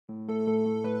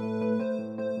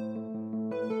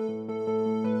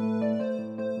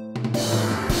Hey,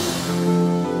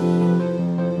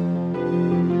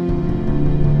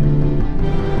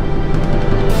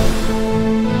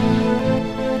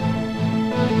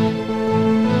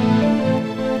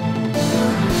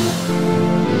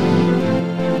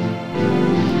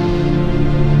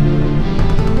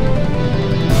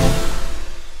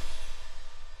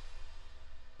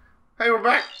 we're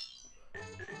back.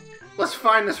 Let's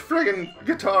find this friggin'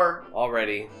 guitar.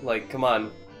 Already. Like, come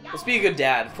on. Let's be a good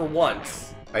dad for once.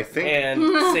 I think. And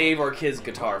save our kid's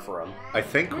guitar for him. I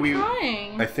think we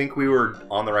were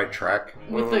on the right track.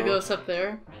 With the ghosts up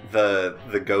there.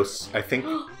 The ghosts. I think.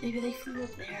 Maybe they flew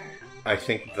up there. I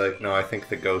think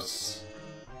the ghosts.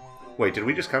 Wait, did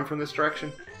we just come from this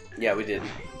direction? Yeah, we did.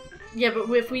 Yeah, but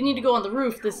if we need to go on the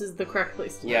roof, this is the correct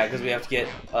place to Yeah, because we have to get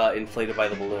inflated by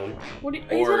the balloon. What are you,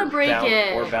 he's gonna break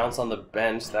it. Or bounce on the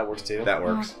bench. That works too. That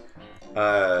works.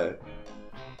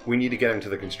 We need to get into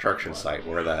the construction site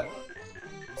where that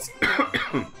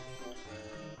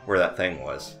where that thing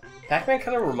was. Pac-Man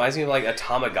kind of reminds me of like a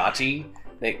Tamagotchi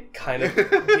that kind of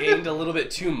gained a little bit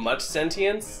too much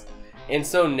sentience. And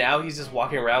so now he's just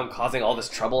walking around causing all this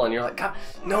trouble, and you're like, God,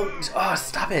 no,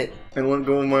 stop it. And let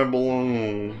go of my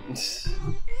balloon.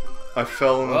 I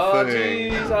fell in the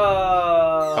thing. Jesus.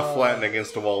 I flattened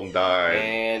against the wall and died.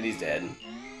 And he's dead.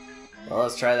 Well,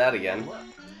 let's try that again.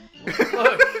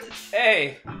 Look!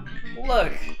 Hey!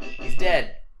 Look! He's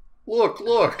dead. Look!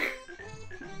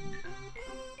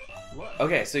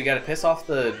 Okay, so you gotta piss off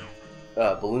the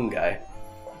balloon guy.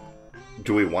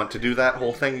 Do we want to do that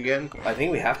whole thing again? I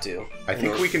think we have to. I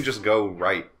think we can just go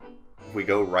right. If we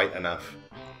go right enough.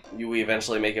 We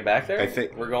eventually make it back there? I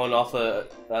think we're going off the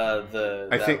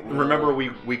remember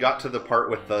we got to the part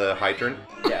with the hydrant?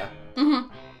 Yeah. Mm-hmm.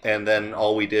 And then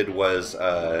all we did was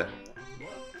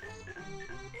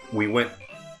we went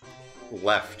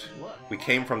left. We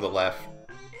came from the left,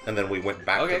 and then we went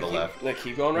back to the left. No,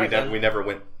 keep going right. We never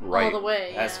went right. All the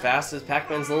way. As fast as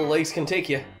Pac-Man's little legs can take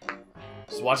you.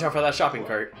 Just watch out for that shopping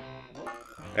cart.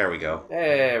 There we go.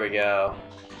 There we go.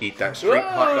 Eat that street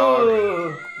hot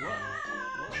dog.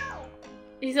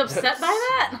 He's upset by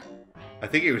that? I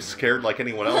think he was scared like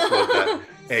anyone else would that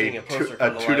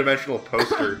a two-dimensional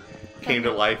poster came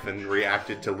to life and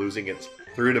reacted to losing its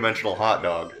three-dimensional hot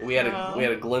dog. We had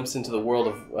a glimpse into the world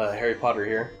of Harry Potter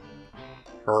here.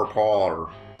 Harry Potter.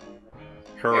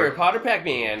 Harry Potter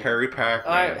Pac-Man. Harry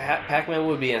Pac-Man. Pac-Man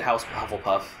would be in House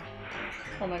Hufflepuff.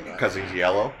 Oh my god. Because he's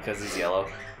yellow? Because he's yellow.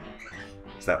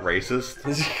 Is that racist?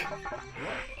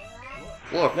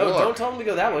 Look, no, don't tell him to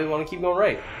go that way. We want to keep going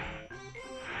right.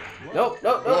 Nope.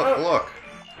 Look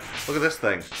at this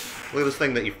thing. Look at this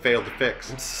thing that you failed to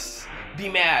fix. Be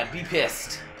mad. Be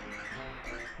pissed.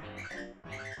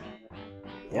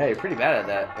 Yeah, you're pretty bad at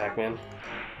that, Pac-Man.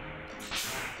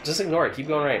 Just ignore it. Keep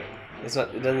going right. It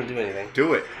doesn't do anything.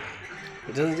 Do it.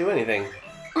 It doesn't do anything.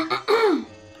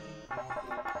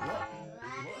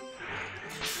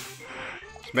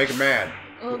 Just make it mad.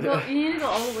 Well, you need to go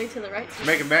all the way to the right. Just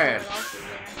make it mad.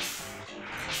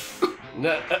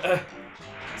 No.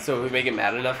 So if we make it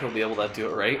mad enough, he'll be able to do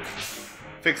it right.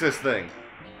 Fix this thing.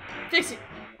 Fix it.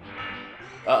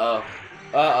 Uh-oh.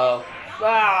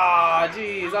 Ah,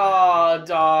 jeez.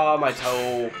 Oh, my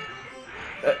toe.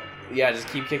 Yeah, just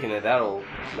keep kicking it. That'll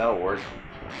work.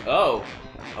 Oh,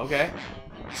 okay.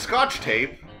 Scotch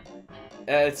tape?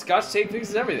 Scotch tape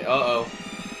fixes everything. Uh-oh.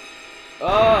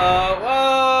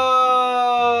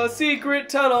 Oh, secret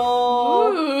tunnel.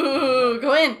 Ooh,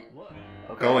 go in.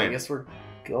 Okay, go in. I guess we're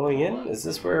going in. Is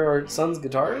this where our son's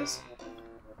guitar is?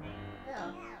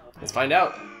 Let's find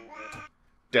out.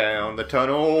 Down the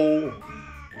tunnel.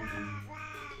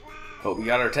 Oh, we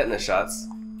got our tetanus shots.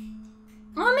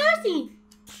 Oh, mercy.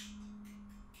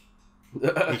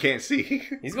 You can't see.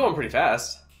 He's going pretty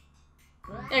fast.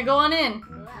 Yeah, go on in.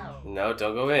 No,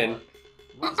 don't go in.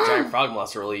 This giant frog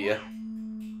monster will eat you.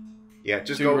 Yeah,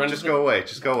 just go away.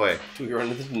 Just go away. Do we run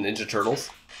into the Ninja Turtles?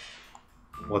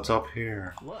 What's up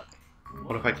here?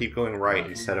 What if I keep going right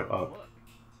instead of up?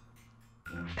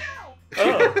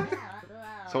 Oh.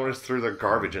 Someone just threw their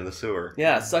garbage in the sewer.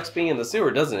 Yeah, it sucks being in the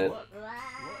sewer, doesn't it?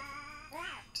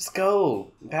 Just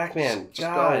go, Pac-Man.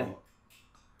 God. Go.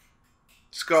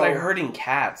 Just go. It's like herding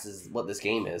cats is what this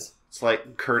game is. It's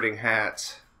like curding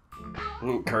hats.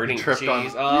 Curding Tripped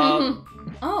cheese. Oh.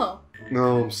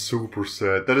 No, I'm super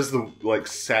sad. That is the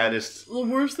saddest, the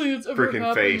worst thing that's ever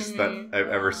freaking face that I've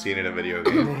ever seen in a video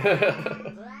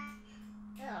game.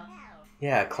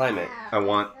 Yeah, climb it. I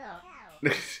want.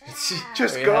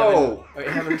 Just go. Are you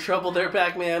having trouble there,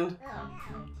 Pac-Man?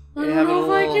 I don't know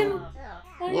if I can.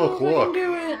 Look.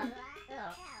 Do it.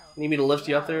 Need me to lift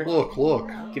you up there? Look.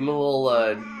 Give him a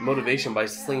little motivation by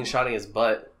slingshotting his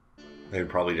butt. They'd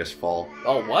probably just fall.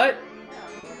 Oh, what?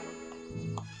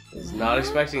 Was not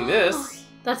expecting this.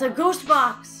 That's a ghost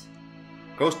box.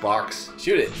 Ghost box.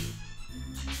 Shoot it.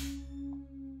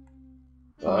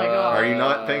 Oh my god. Are you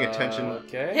not paying attention?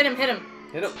 Okay. Hit him, hit him.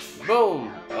 Hit him.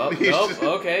 Boom. Oh, nope.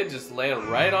 Okay, just land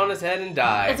right on his head and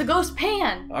die. It's a ghost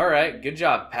pan. Alright, good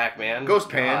job, Pac-Man. Ghost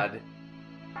pan.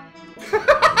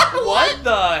 What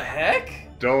the heck?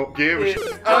 Don't give a shit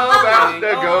It's about the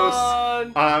going ghost.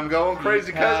 on. I'm going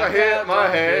crazy because I hit my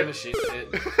Don't head. give a shit.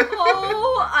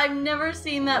 Oh, I've never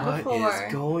seen that before. What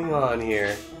is going on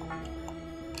here?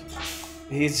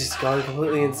 He's just gone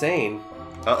completely insane.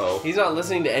 Uh-oh. He's not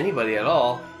listening to anybody at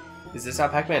all. Is this how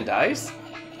Pac-Man dies?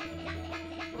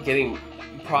 Getting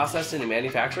processed in a The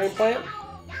manufacturing plant?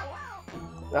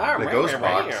 ghost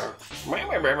box. What?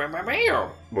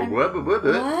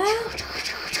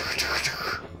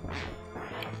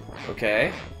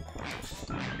 Okay.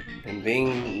 And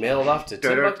being mailed off to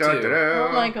Timbuktu. Oh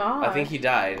my god. I think he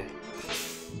died.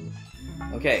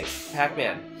 Okay,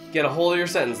 Pac-Man, get a hold of your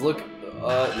sentence. Look,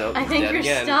 no, I he's think dead you're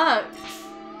again. stuck.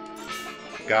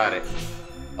 Got it.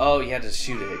 Oh, you had to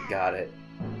shoot it. Got it.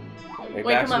 Right, Wake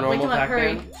back him to up, normal, wake him up,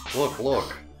 Pac-Man. hurry.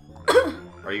 Look.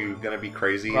 Are you gonna be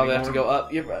crazy Probably have anymore? to go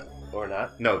up. Yep, or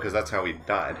not. No, because that's how he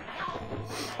died.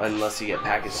 Unless you get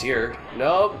packaged here.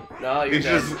 Nope. No, you're He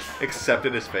dead. just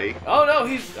accepted his fate. Oh no,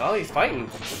 he's fighting.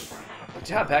 Good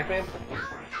job, Pac-Man.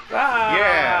 Ah,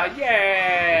 Yeah.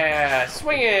 yeah,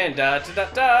 swinging, da da da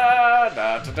da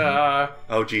da da da.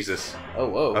 Oh, Jesus. Oh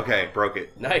whoa. Okay, broke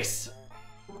it. Nice.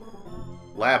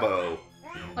 Labo.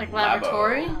 Like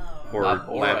laboratory? Or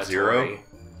Lab Zero. Laboratory.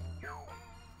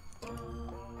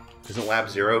 Isn't Lab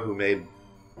Zero who made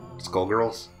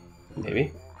Skullgirls?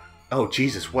 Maybe. Oh,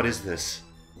 Jesus, what is this?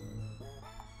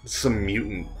 It's some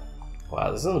mutant.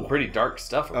 Wow, this is some pretty dark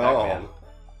stuff for Oh.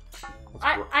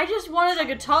 Pac-Man. I just wanted a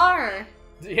guitar.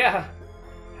 Yeah.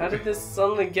 How did this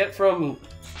suddenly get from...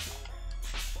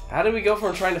 How did we go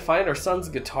from trying to find our son's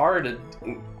guitar to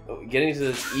getting to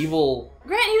this evil...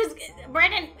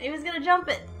 Brandon, he was gonna jump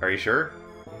it. Are you sure?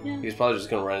 Yeah. He was probably just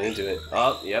gonna run into it.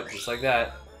 Oh, yep, just like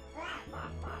that.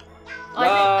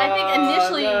 I think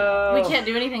initially no. we can't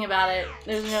do anything about it.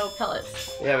 There's no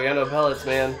pellets. Yeah, we got no pellets,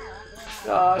 man.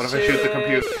 Oh, What if I shoot the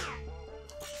computer?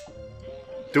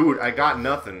 Dude, I got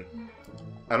nothing.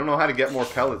 I don't know how to get more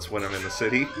pellets when I'm in the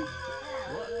city.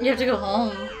 You have to go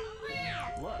home,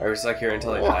 Are we stuck here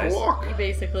until he Walk, dies? walk.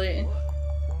 basically.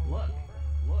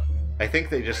 I think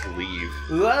they just leave.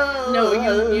 Whoa,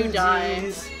 No, you die.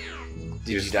 jeez.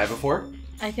 Did you die before?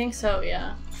 I think so,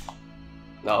 yeah.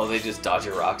 No, they just dodge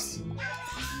your rocks.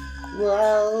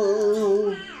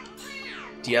 Whoa.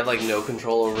 Do you have like no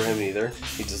control over him either?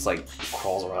 He just like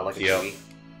crawls around like a Yep. baby.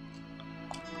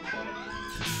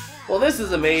 Well, this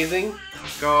is amazing.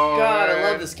 Go. God, I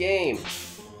love this game.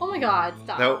 Oh my god,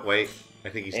 stop. No, wait. I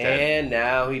think he's dead. And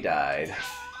now he died.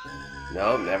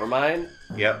 Nope, never mind.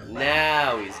 Yep.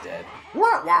 Now he's dead.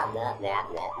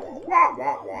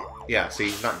 Yeah, see,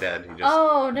 he's not dead. He just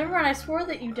Oh, never mind. I swore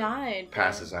that you died.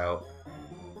 passes out.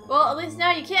 Well, at least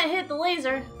now you can't hit the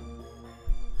laser.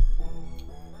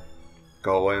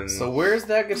 Going. So where's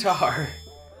that guitar?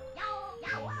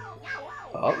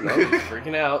 Oh, no, he's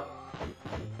freaking out.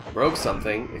 Broke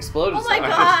something. Exploded Oh my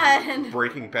something. god!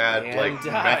 Breaking Bad, And like,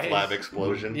 died. meth lab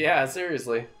explosion. Yeah,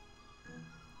 seriously.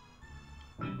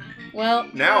 Well,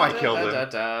 Now I killed him.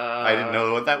 Da-da-da-da. I didn't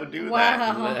know what that would do to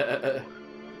that.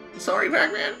 Sorry,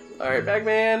 Pac-Man. Alright,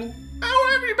 Pac-Man. I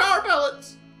don't have any power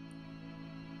pellets.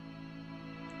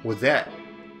 What's that?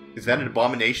 Is that an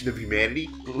abomination of humanity?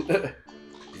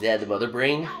 Is that the mother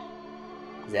brain?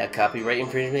 Is that copyright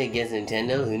infringement against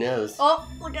Nintendo? Who knows? Oh,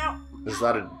 look out! Is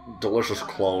that a delicious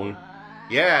clone?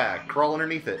 Yeah, crawl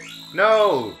underneath it.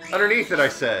 No! Underneath it, I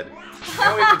said.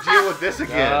 Now we have to deal with this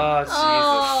again. Oh, Jesus.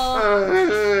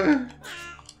 Oh,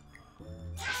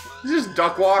 Is this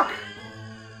duck walk?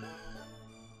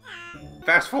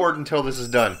 Fast forward until this is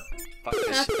done. Fuck this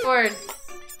fast shit. forward.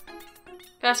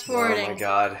 Fast forwarding. Oh my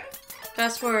god.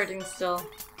 Fast forwarding still.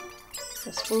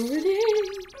 Fast forwarding.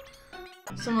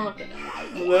 Someone look at that.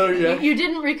 Hello, yeah. You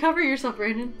didn't recover yourself,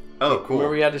 Brandon. Oh, cool.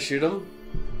 Remember we had to shoot him?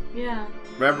 Yeah.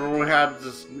 Remember when we had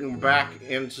this back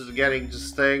into getting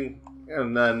this thing,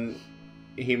 and then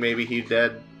he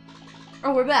dead?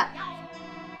 Oh, we're back.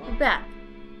 We're back.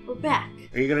 We're back.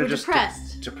 Are you gonna We're just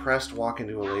depressed. depressed walk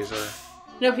into a laser?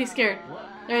 Nope, he's scared.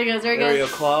 There he goes. There he There you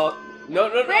goes. go, Claw. No,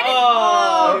 no, no. Brandon!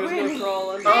 Oh, he was Brandon! gonna crawl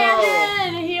under.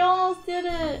 Brandon! He almost did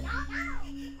it.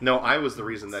 No, I was the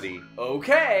reason that he.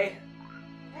 Okay.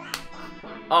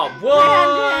 Oh, what?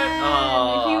 Brandon!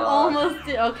 Oh. You almost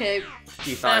did. Okay.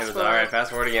 He Fast thought it was forward. alright.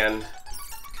 Fast forward again.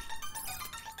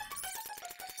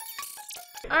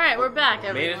 Alright, we're back,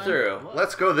 everyone. Made it through.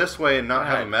 Let's go this way and not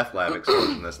have a meth lab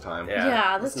explosion this time.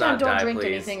 Yeah, this let's time not don't die, drink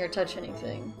please. anything or touch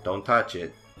anything. Don't touch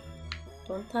it.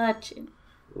 Don't touch it.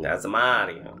 That's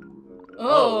Mario.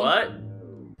 Oh,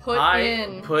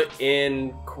 What? Put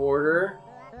in quarter.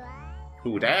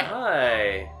 Who that?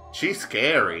 Hi. She's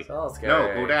scary. It's all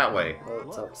scary. No, go that way.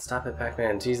 Oh, stop it,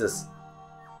 Pac-Man. Jesus.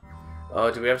 Oh,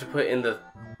 do we have to put in the...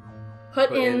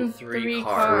 Put in 3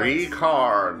 cards. 3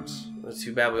 cards. It's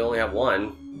too bad we only have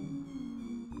one.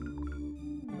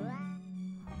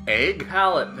 Egg?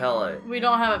 Pellet. We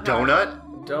don't have a power.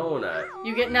 Donut.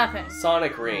 You get nothing.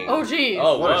 Sonic ring. Oh, jeez.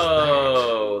 Oh, What is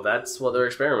whoa. That's what they're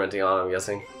experimenting on, I'm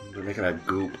guessing. They're making a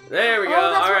goop. There we go.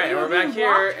 Oh, that's what Alright, you we're were back being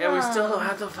here, blocked and we from. still don't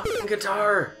have the fucking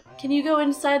guitar. Can you go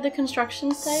inside the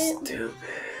construction site? Stupid.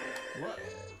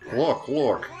 Look.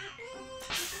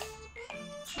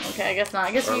 Okay, I guess not.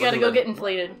 I guess Or you gotta look go at get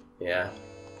inflated. Yeah.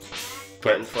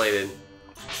 Get inflated.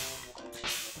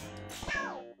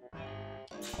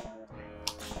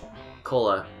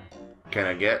 Cola. Can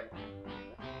I get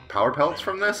power pellets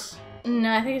from this?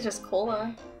 No, I think it's just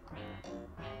cola.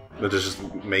 Does it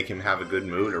just make him have a good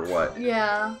mood or what?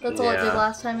 Yeah, that's all it did Yeah.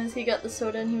 last time is he got the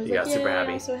soda and he was He like, got super "Yay,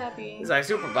 happy. I'm so happy." It's like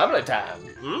super bubbly time.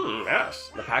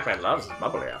 Yes. The Pac-Man loves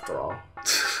bubbly after all.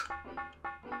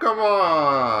 Come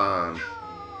on!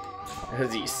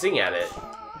 Because you sing at it.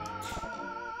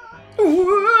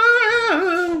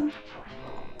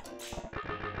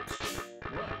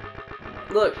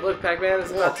 Look, Pac-Man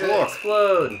is about to Look.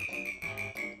 explode.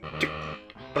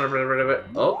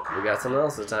 Oh, we got something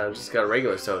else this time. Just got a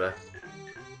regular soda.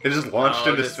 It just launched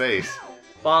Oh, into just- space.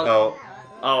 Bonk. Oh,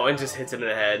 Oh, and just hits him in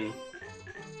the head.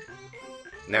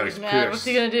 now He's he's mad. pierced. What's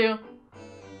he gonna do?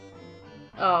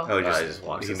 Oh. Oh, he just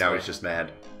walks this now way. he's just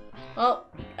mad. Well,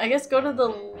 I guess go to the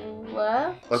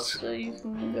left Let's- so you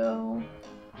can go.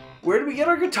 Where do we get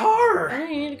our I guitar? don't know,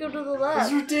 you need to go to the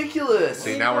That's left. ridiculous.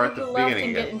 See, You now need we're to at go the to left beginning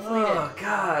and get again. inflated. Oh,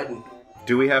 God.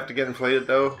 Do we have to get inflated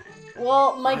though?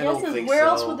 Well, my I guess don't is think where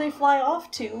else so. would they fly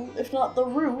off to, if not the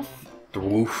roof? The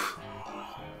woof.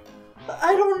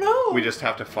 I don't know. We just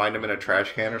have to find him in a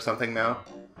trash can or something now?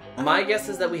 My guess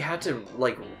is that we had to,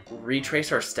 like,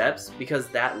 retrace our steps because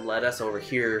that led us over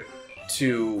here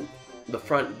to the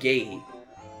front gate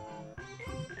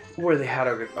where they had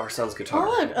our son's guitar.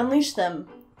 Oh, look, unleash them.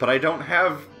 But I don't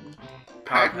have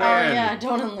Pac-Man. Oh, yeah,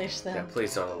 don't unleash Yeah, them.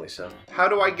 please don't unleash them. How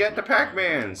do I get to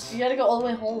Pac-Man's? You gotta go all the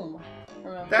way home.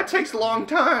 Remember? That takes a long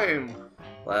time.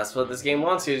 Well, that's what this game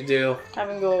wants you to do. Have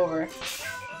him go over.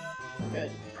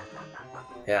 Good.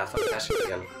 Yeah, fuck that shit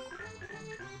again.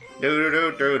 Do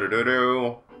do do do do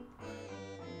do.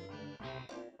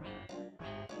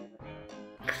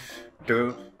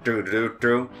 Do do do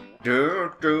do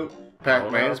do do.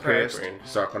 Pac-Man's Oh, no, pissed, Pac-Man.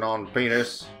 sucking on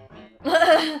penis.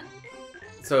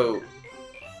 So,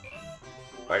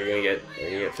 are you gonna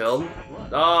get filled?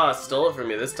 Ah, stole it from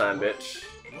you this time, bitch.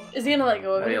 Is he gonna let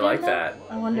go of How it? do you again, like though? that?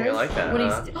 I wonder. How do you like that, What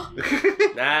huh?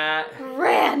 he's Nah.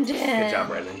 Brandon. Good job,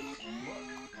 Brandon.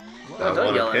 I don't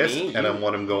want yell him at pissed, me. and I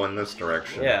want him going this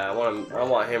direction. Yeah, I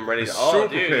want him ready to. He's Oh,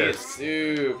 super dude, pissed.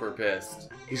 he's super pissed.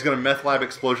 He's gonna meth lab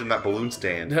explosion that balloon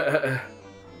stand.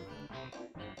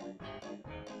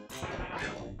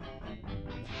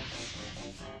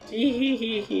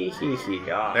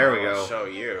 There we go. I'll show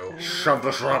you. Shove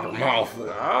this right in your mouth.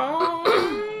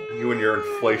 You and your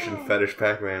inflation fetish,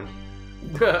 Pac-Man.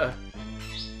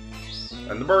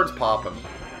 And the bird's popping.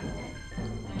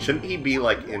 Shouldn't he be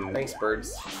like in Thanks,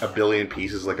 birds. a billion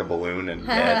pieces like a balloon and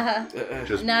dead?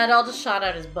 Just Nah, it all just shot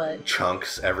out his butt.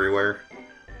 chunks everywhere.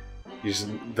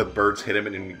 The birds hit him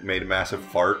and he made a massive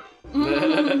fart.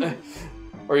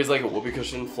 Or he's like a whoopee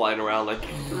cushion flying around like.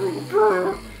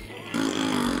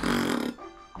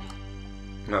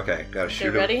 Okay, gotta shoot You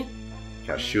him. ready?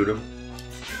 Gotta shoot him.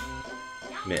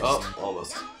 Missed. Oh,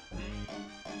 almost.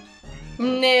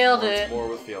 Nailed Once it. more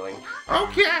with feeling.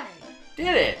 Okay.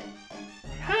 Did it!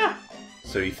 Ha!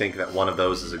 So you think that one of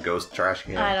those is a ghost trash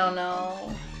can? I don't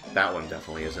know. That one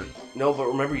definitely isn't. No, but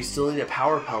remember, you still need a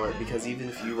power pellet because even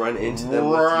if you run into them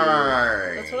with your...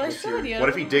 Right. That's what I With your- said. You What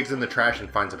if he digs in the trash and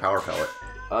finds a power pellet?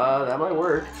 That might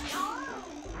work.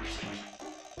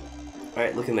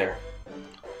 Alright, look in there.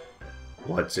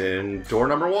 What's in door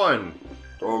number 1?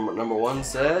 Door number 1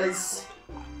 says...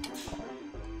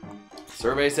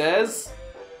 Survey says...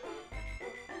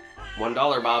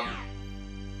 $1, Bob.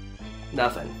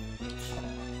 Nothing.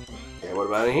 Okay, what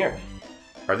about in here?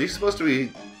 Are these supposed to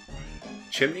be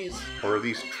chimneys? Or are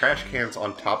these trash cans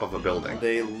on top of a building?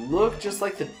 They look just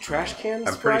like the trash cans.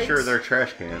 I'm pretty sure they're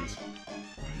trash cans.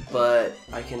 But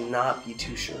I cannot be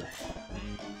too sure.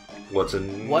 What's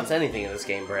in... What's anything in this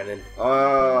game, Brandon?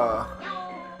 Uh...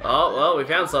 Oh, well, we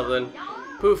found something.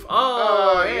 Poof.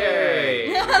 Oh,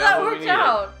 yay! Yeah, We got that what we worked needed.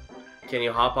 out. Can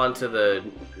you hop onto the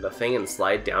thing and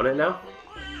slide down it now?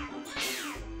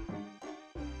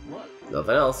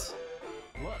 Nothing else.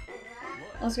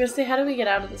 I was gonna say, how do we get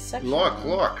out of this section? Look.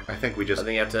 I think we I just...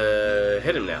 think you have to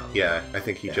hit him now. Yeah, I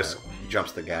think he just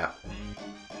jumps the gap.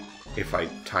 If I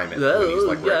time it when Oh he's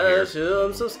like right gosh, oh,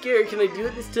 I'm so scared. Can I do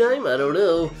it this time? I don't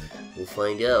know. We'll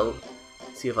find out.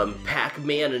 See if I'm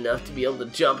Pac-Man enough to be able to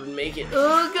jump and make it.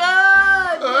 Oh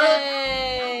god!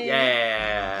 Yay!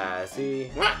 Yeah, see?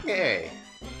 here. Yay!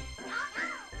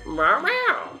 Meow,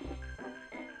 meow.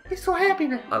 He's so happy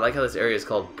now. I like how this area is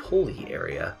called Pulley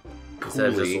area. Instead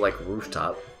of just Pulley. like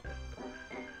rooftop.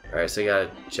 Alright, so you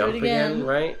gotta jump again,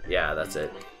 right? Yeah, that's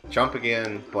it. Jump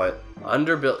again, but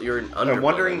Underbuilt, you're an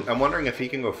underbuilt. I'm wondering if he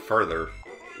can go further.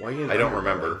 Why are you I don't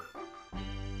remember.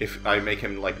 If I make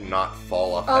him like not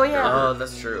fall off. Oh, that yeah. Oh, dirt.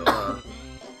 that's true.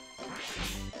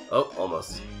 Oh,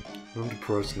 almost. I'm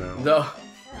depressed now. No,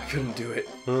 I couldn't do it.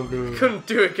 Okay. Couldn't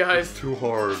do it, guys. Too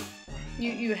hard.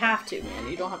 You have to,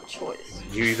 man. You don't have a choice.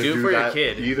 You either Do it do for your that.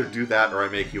 kid. You either do that, or I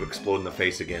make you explode in the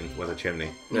face again with a chimney.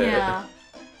 Yeah.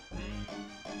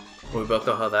 We both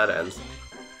know how that ends.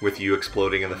 With you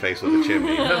exploding in the face with a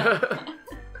chimney.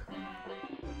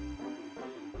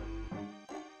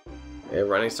 Okay,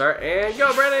 running start, and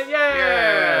go, Brennan!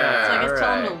 Yeah! So I guess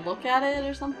tell him Alright. to look at it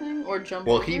or something? Or jump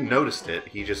Well, over he it? noticed it.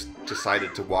 He just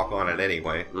decided to walk on it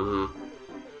anyway. Mm-hmm.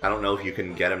 I don't know if you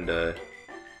can get him to.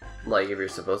 Like, if you're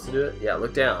supposed to do it? Yeah,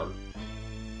 look down.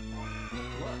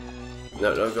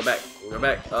 No, go back. Go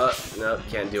back. No,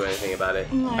 can't do anything about it.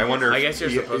 I wonder. I if guess you're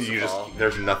you- supposed to you fall.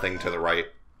 There's nothing to the right.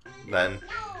 Then.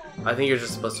 I think you're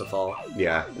just supposed to fall.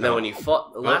 Yeah. And then when you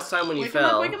fall, last time when you Wake him up,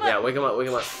 fell, wake him up. yeah, wake him up, wake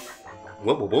him up.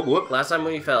 Whoop whoop whoop whoop. Last time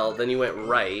when you fell, then you went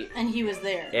right, And he was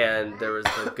there. and there was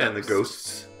the ghost. And the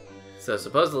ghosts. So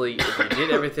supposedly, if you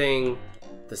did everything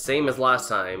the same as last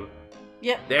time,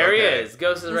 Yep. there Okay. he is.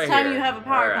 Ghost is This right time here. you have a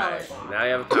power Alright, pellet. now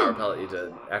you have a power pellet you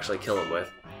to actually kill him with.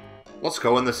 Let's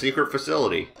go in the secret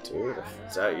facility. Dude,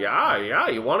 so, yeah,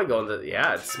 you want to go in the...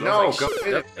 Yeah, it smells No, like go shit.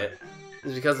 in doesn't it?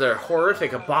 It's because there are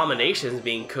horrific abominations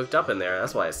being cooked up in there.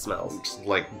 That's why it smells. It's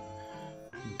like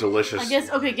delicious. I guess,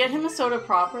 okay, get him a soda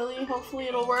properly. Hopefully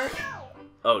it'll work.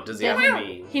 Oh, does he have to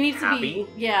be He needs happy? to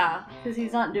be, yeah, because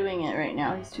he's not doing it right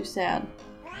now. He's too sad.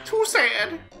 Too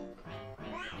sad.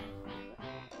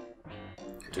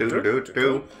 Do do do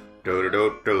do do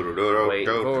do do do Wait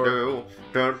do for- do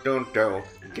do do do.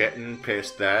 Getting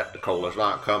pissed that the cola's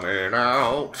not coming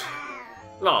out.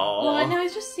 Oh, I Aww. know,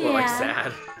 he's just sad. We're like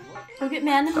sad. He'll get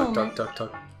mad in a Tuck, moment. tuck,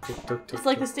 tuck, tuck, tuck, tuck, It's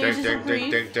like the tuck. stages Ding of ding ding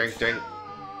grief. ding ding ding.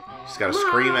 Just gotta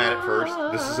scream at it first.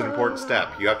 This is an important step.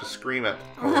 You have to scream at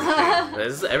the cola machine.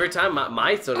 This is every time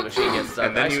my soda machine gets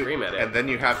stuck, I scream at it. And then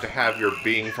you have to have your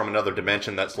being from another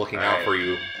dimension that's looking out Right. for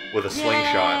you with a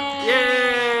slingshot.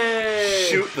 Yay!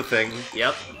 Shoot the thing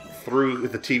Yep. through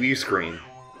the TV screen.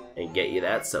 And get you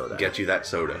that soda. Get you that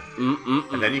soda.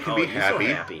 And then you can be you're happy.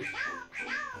 So happy.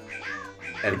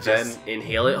 And Just then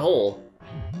inhale it whole.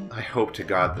 I hope to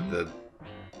God that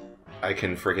I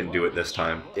can freaking do it this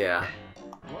time. Yeah.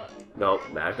 Nope,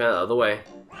 back the other way.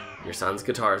 Your son's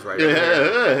guitar's right over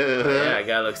there. Yeah, I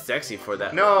gotta look sexy for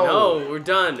that. No. No, we're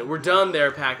done. We're done there,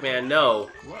 Pac-Man. No.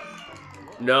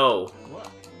 No.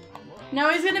 No,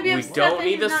 he's gonna be We upset don't that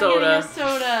need he's the not soda. getting a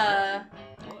soda.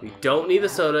 We don't need the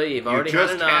soda. You've You already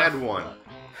just had enough. had one.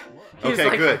 He's Okay,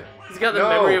 like- good. He's got the No.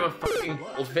 memory of a fucking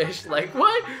goldfish. Like,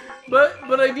 what?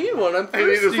 But I need one. I'm I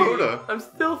need a thirsty. soda. I'm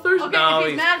still thirsty. Okay, No, if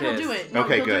he's mad, he'll pissed. do it. No,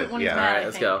 Okay, he'll do good. it when he's Yeah. mad, Alright, I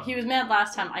let's think. go. He was mad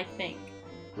last time, I think.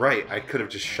 Right, I could have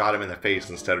just shot him in the face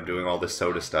instead of doing all this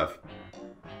soda stuff.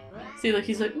 See, look,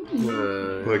 he's like, Like,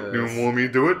 you don't want me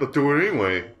to do it? Let's do it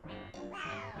anyway.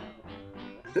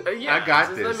 Yeah, I got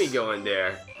just this. let me go in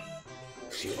there.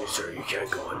 Excuse me, sir, you can't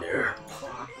go in there.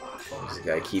 There's a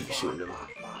guy keep shooting him.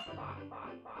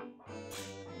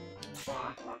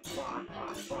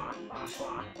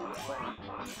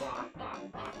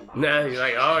 Nah, he's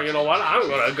like, oh, you know what? I'm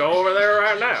gonna go over there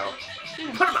right now.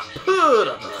 Put him up. Put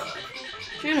him up.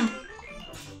 shoot him.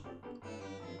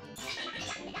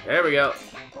 There we go.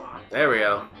 There we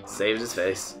go. Saved his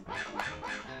face.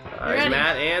 Alright, ready.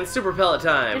 Matt, and super pellet You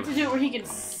time. have to do it where he can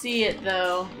see it,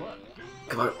 though.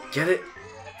 Come on, get it.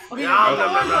 Okay, No, the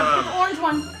no, orange no, one. no. Get the orange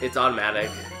one. It's automatic.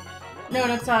 No,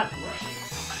 it's not.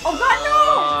 Oh God,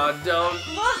 Oh, don't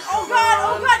no! Look! Oh God!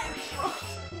 Oh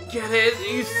God! get it,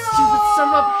 you stupid son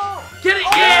of a... Get it!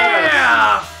 Oh.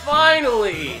 Yeah!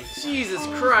 Finally! Jesus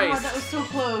Oh, Christ! God, that was so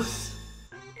close.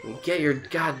 Get your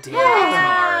goddamn guitar.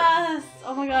 Yes!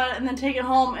 Oh my God! And then take it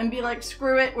home and be like,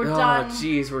 screw it, we're Oh, done.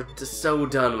 jeez, we're just so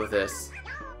done with this.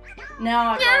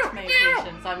 Now I've lost my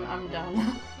patience. I'm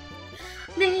done.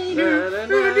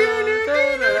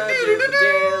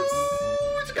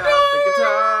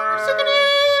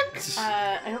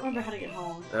 I don't remember how to get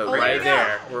home. Right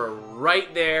there. We're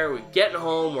right there. We're getting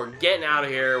home. We're getting out of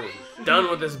here. We're done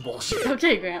with this bullshit. It's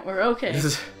okay, Grant. We're okay.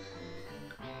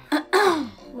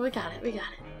 We got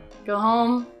it. Go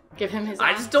home. Give him his.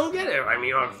 I just don't get it. I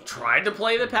mean, I've tried to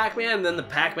play the Pac-Man, and then the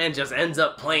Pac-Man just ends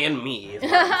up playing me. Is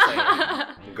what I'm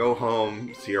saying. Go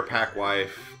home, see your Pac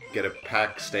wife, get a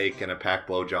Pac steak and a Pac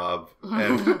blowjob,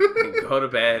 and go to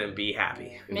bed and be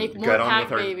happy. Make more get on Pac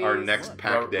with babies. our next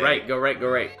Pac day. Go right.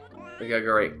 We gotta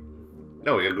go right.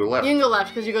 No, we gotta go left. You can go left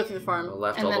because you go through the farm. Go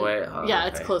left and all then, the way? Oh, yeah,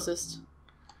 okay. it's closest.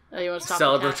 You want to stop?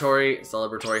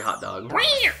 Celebratory hot dog.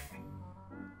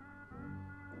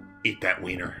 Eat that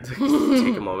wiener. Take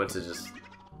a moment to just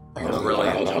really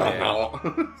enjoy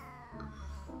it.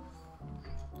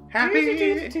 Happy.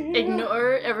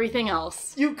 Ignore everything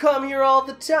else. You come here all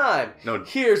the time. No.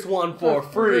 Here's one for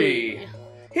free.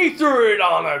 He threw it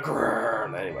on the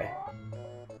ground. Anyway.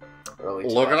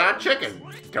 Look at that chicken.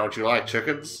 Don't you like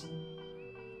chickens?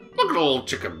 Look at the little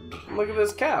chicken. Look at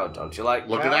this cow. Don't you like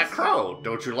Look cows? at that crow.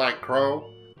 Don't you like crow?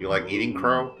 You like eating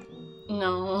crow?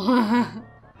 No.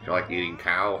 You like eating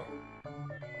cow?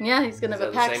 Yeah, he's gonna have a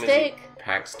Is that the Pac same as steak.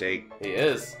 Pack steak. He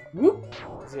is. Whoop.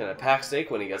 He's gonna pack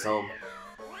steak when he gets home.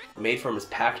 Made from his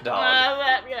pack dog.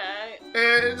 That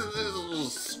guy.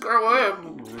 Screw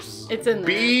him. It's in there.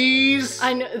 Bees.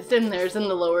 I know it's in there. It's in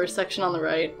the lower section on the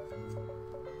right.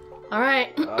 All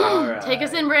right. Take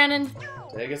us in, Brandon.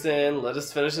 Take us in. Let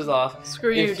us finish this off.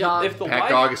 Screw you, dog. If the Pack wife,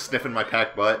 dog is sniffing my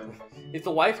pack butt. If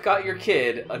the wife got your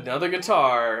kid another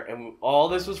guitar and all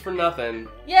this was for nothing,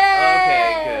 Yay!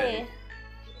 Okay, good.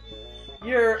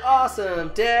 You're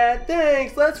awesome, Dad.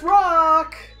 Thanks. Let's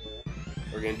rock.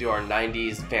 We're gonna do our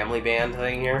 '90s family band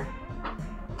thing here.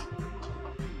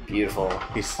 Beautiful.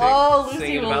 He's singing. Oh, Lucy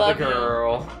Singing will about love the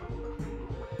girl.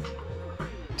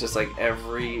 Just like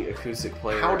every acoustic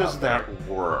player. How does out that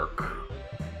work? you.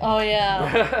 Oh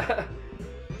yeah. there.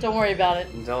 Don't worry about it.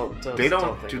 don't. They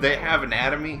don't. think Do they about have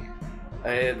anatomy?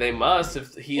 it. They must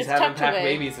if he's It's having tucked pack away.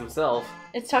 babies himself.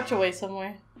 It's tucked away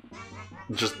somewhere.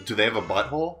 Just do they have a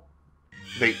butthole?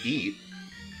 They eat,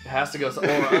 It has to go. Or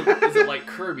is it like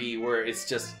Kirby, where it's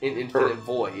just an infinite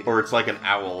void? or it's like an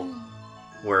owl,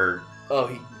 where Oh,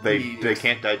 they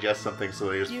can't digest something, so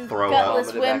they just You throw got up.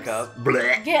 this- vomit it back wimps. up.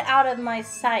 Blech. Get out of my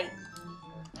sight.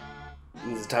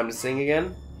 Is it time to sing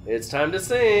again? It's time to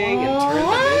sing and turn them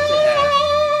into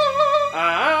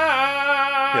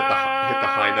ash. Hit the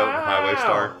high note in Highway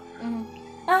Star.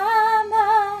 I'm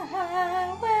a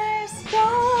highway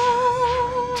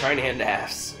star. Trying to hand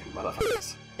F's,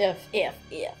 motherfuckers. If.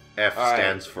 F All right.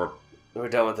 stands for We're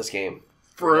done with this game.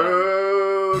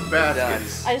 fruit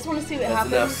baskets. I just want to see what That's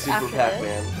happens enough Super after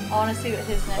Pac-Man. this. I want to see what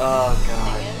his next Oh thing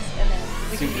god. is, and then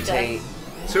we can Super be done. taint.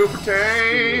 Super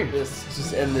Tank.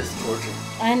 Just end this torture.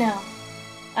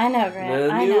 I know, Grant.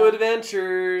 The I new know.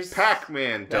 adventures.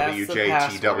 Pac-Man That's the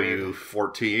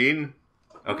WJTW14.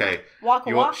 Okay,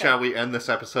 Waka Waka. shall we end this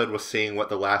episode with seeing what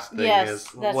the last thing Yes, is?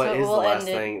 that's What what is the we'll last end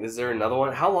it. thing? Is there another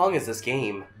one? How long is this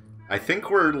game? I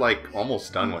think we're like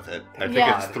almost done with it. I think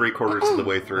Yeah. it's 3/4 of the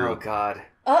way through. Oh god.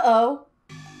 Uh-oh.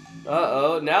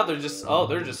 Now they're just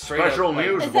straight Special up, like,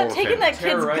 news Is that bulletin. taking that kid's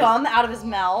Terrorize- gum out of his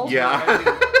mouth? Yeah.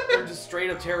 They're just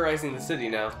straight up terrorizing the city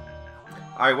now.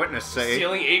 Eyewitness say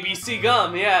Stealing ABC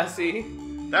gum, yeah, see?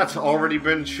 that's already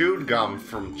been chewed gum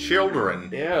from children.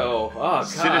 Ew. Oh god.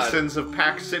 Citizens of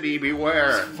Pac City,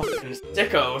 beware. Fucking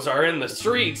sickos are in the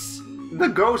streets. The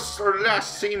ghosts are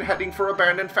last seen heading for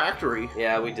abandoned factory.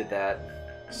 Yeah, we did that.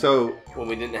 So, When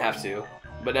we didn't have to.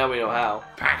 But now we know how.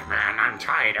 Pac-Man, I'm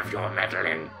tired of your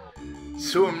meddling.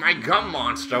 Soon my gum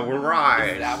monster will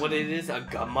rise. Is that what it is? A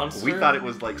gum monster? We thought it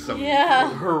was like some... Yeah.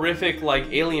 Horrific, like,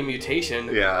 alien mutation.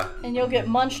 Yeah. And you'll get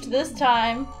munched this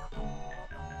time.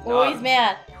 No. Oh, he's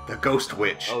mad. The Ghost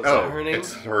Witch. Oh, is that her name?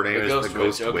 Her name is the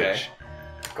Ghost Witch. Okay.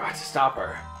 Got to stop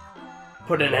her.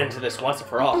 Put an end to this once and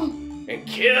for all. And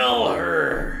kill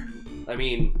her! I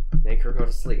mean, make her go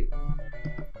to sleep.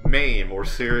 Maim or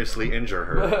seriously injure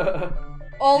her.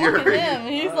 Oh, look You're- at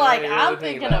him. He's I like, didn't I'm really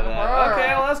think thinking of about her. that.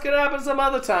 Okay, well, that's gonna happen some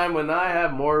other time when I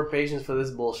have more patience for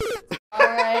this bullshit.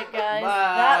 Alright, guys.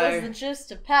 Bye. That was the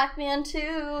gist of Pac-Man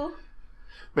 2.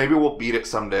 Maybe we'll beat it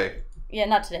someday. Yeah,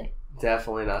 not today.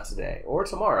 Definitely not today. Or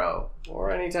tomorrow.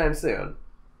 Or anytime soon.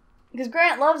 Because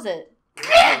Grant loves it.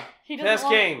 He doesn't Best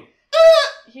want game.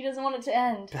 He doesn't want it to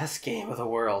end. Best game of the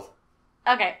world.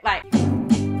 Okay, bye.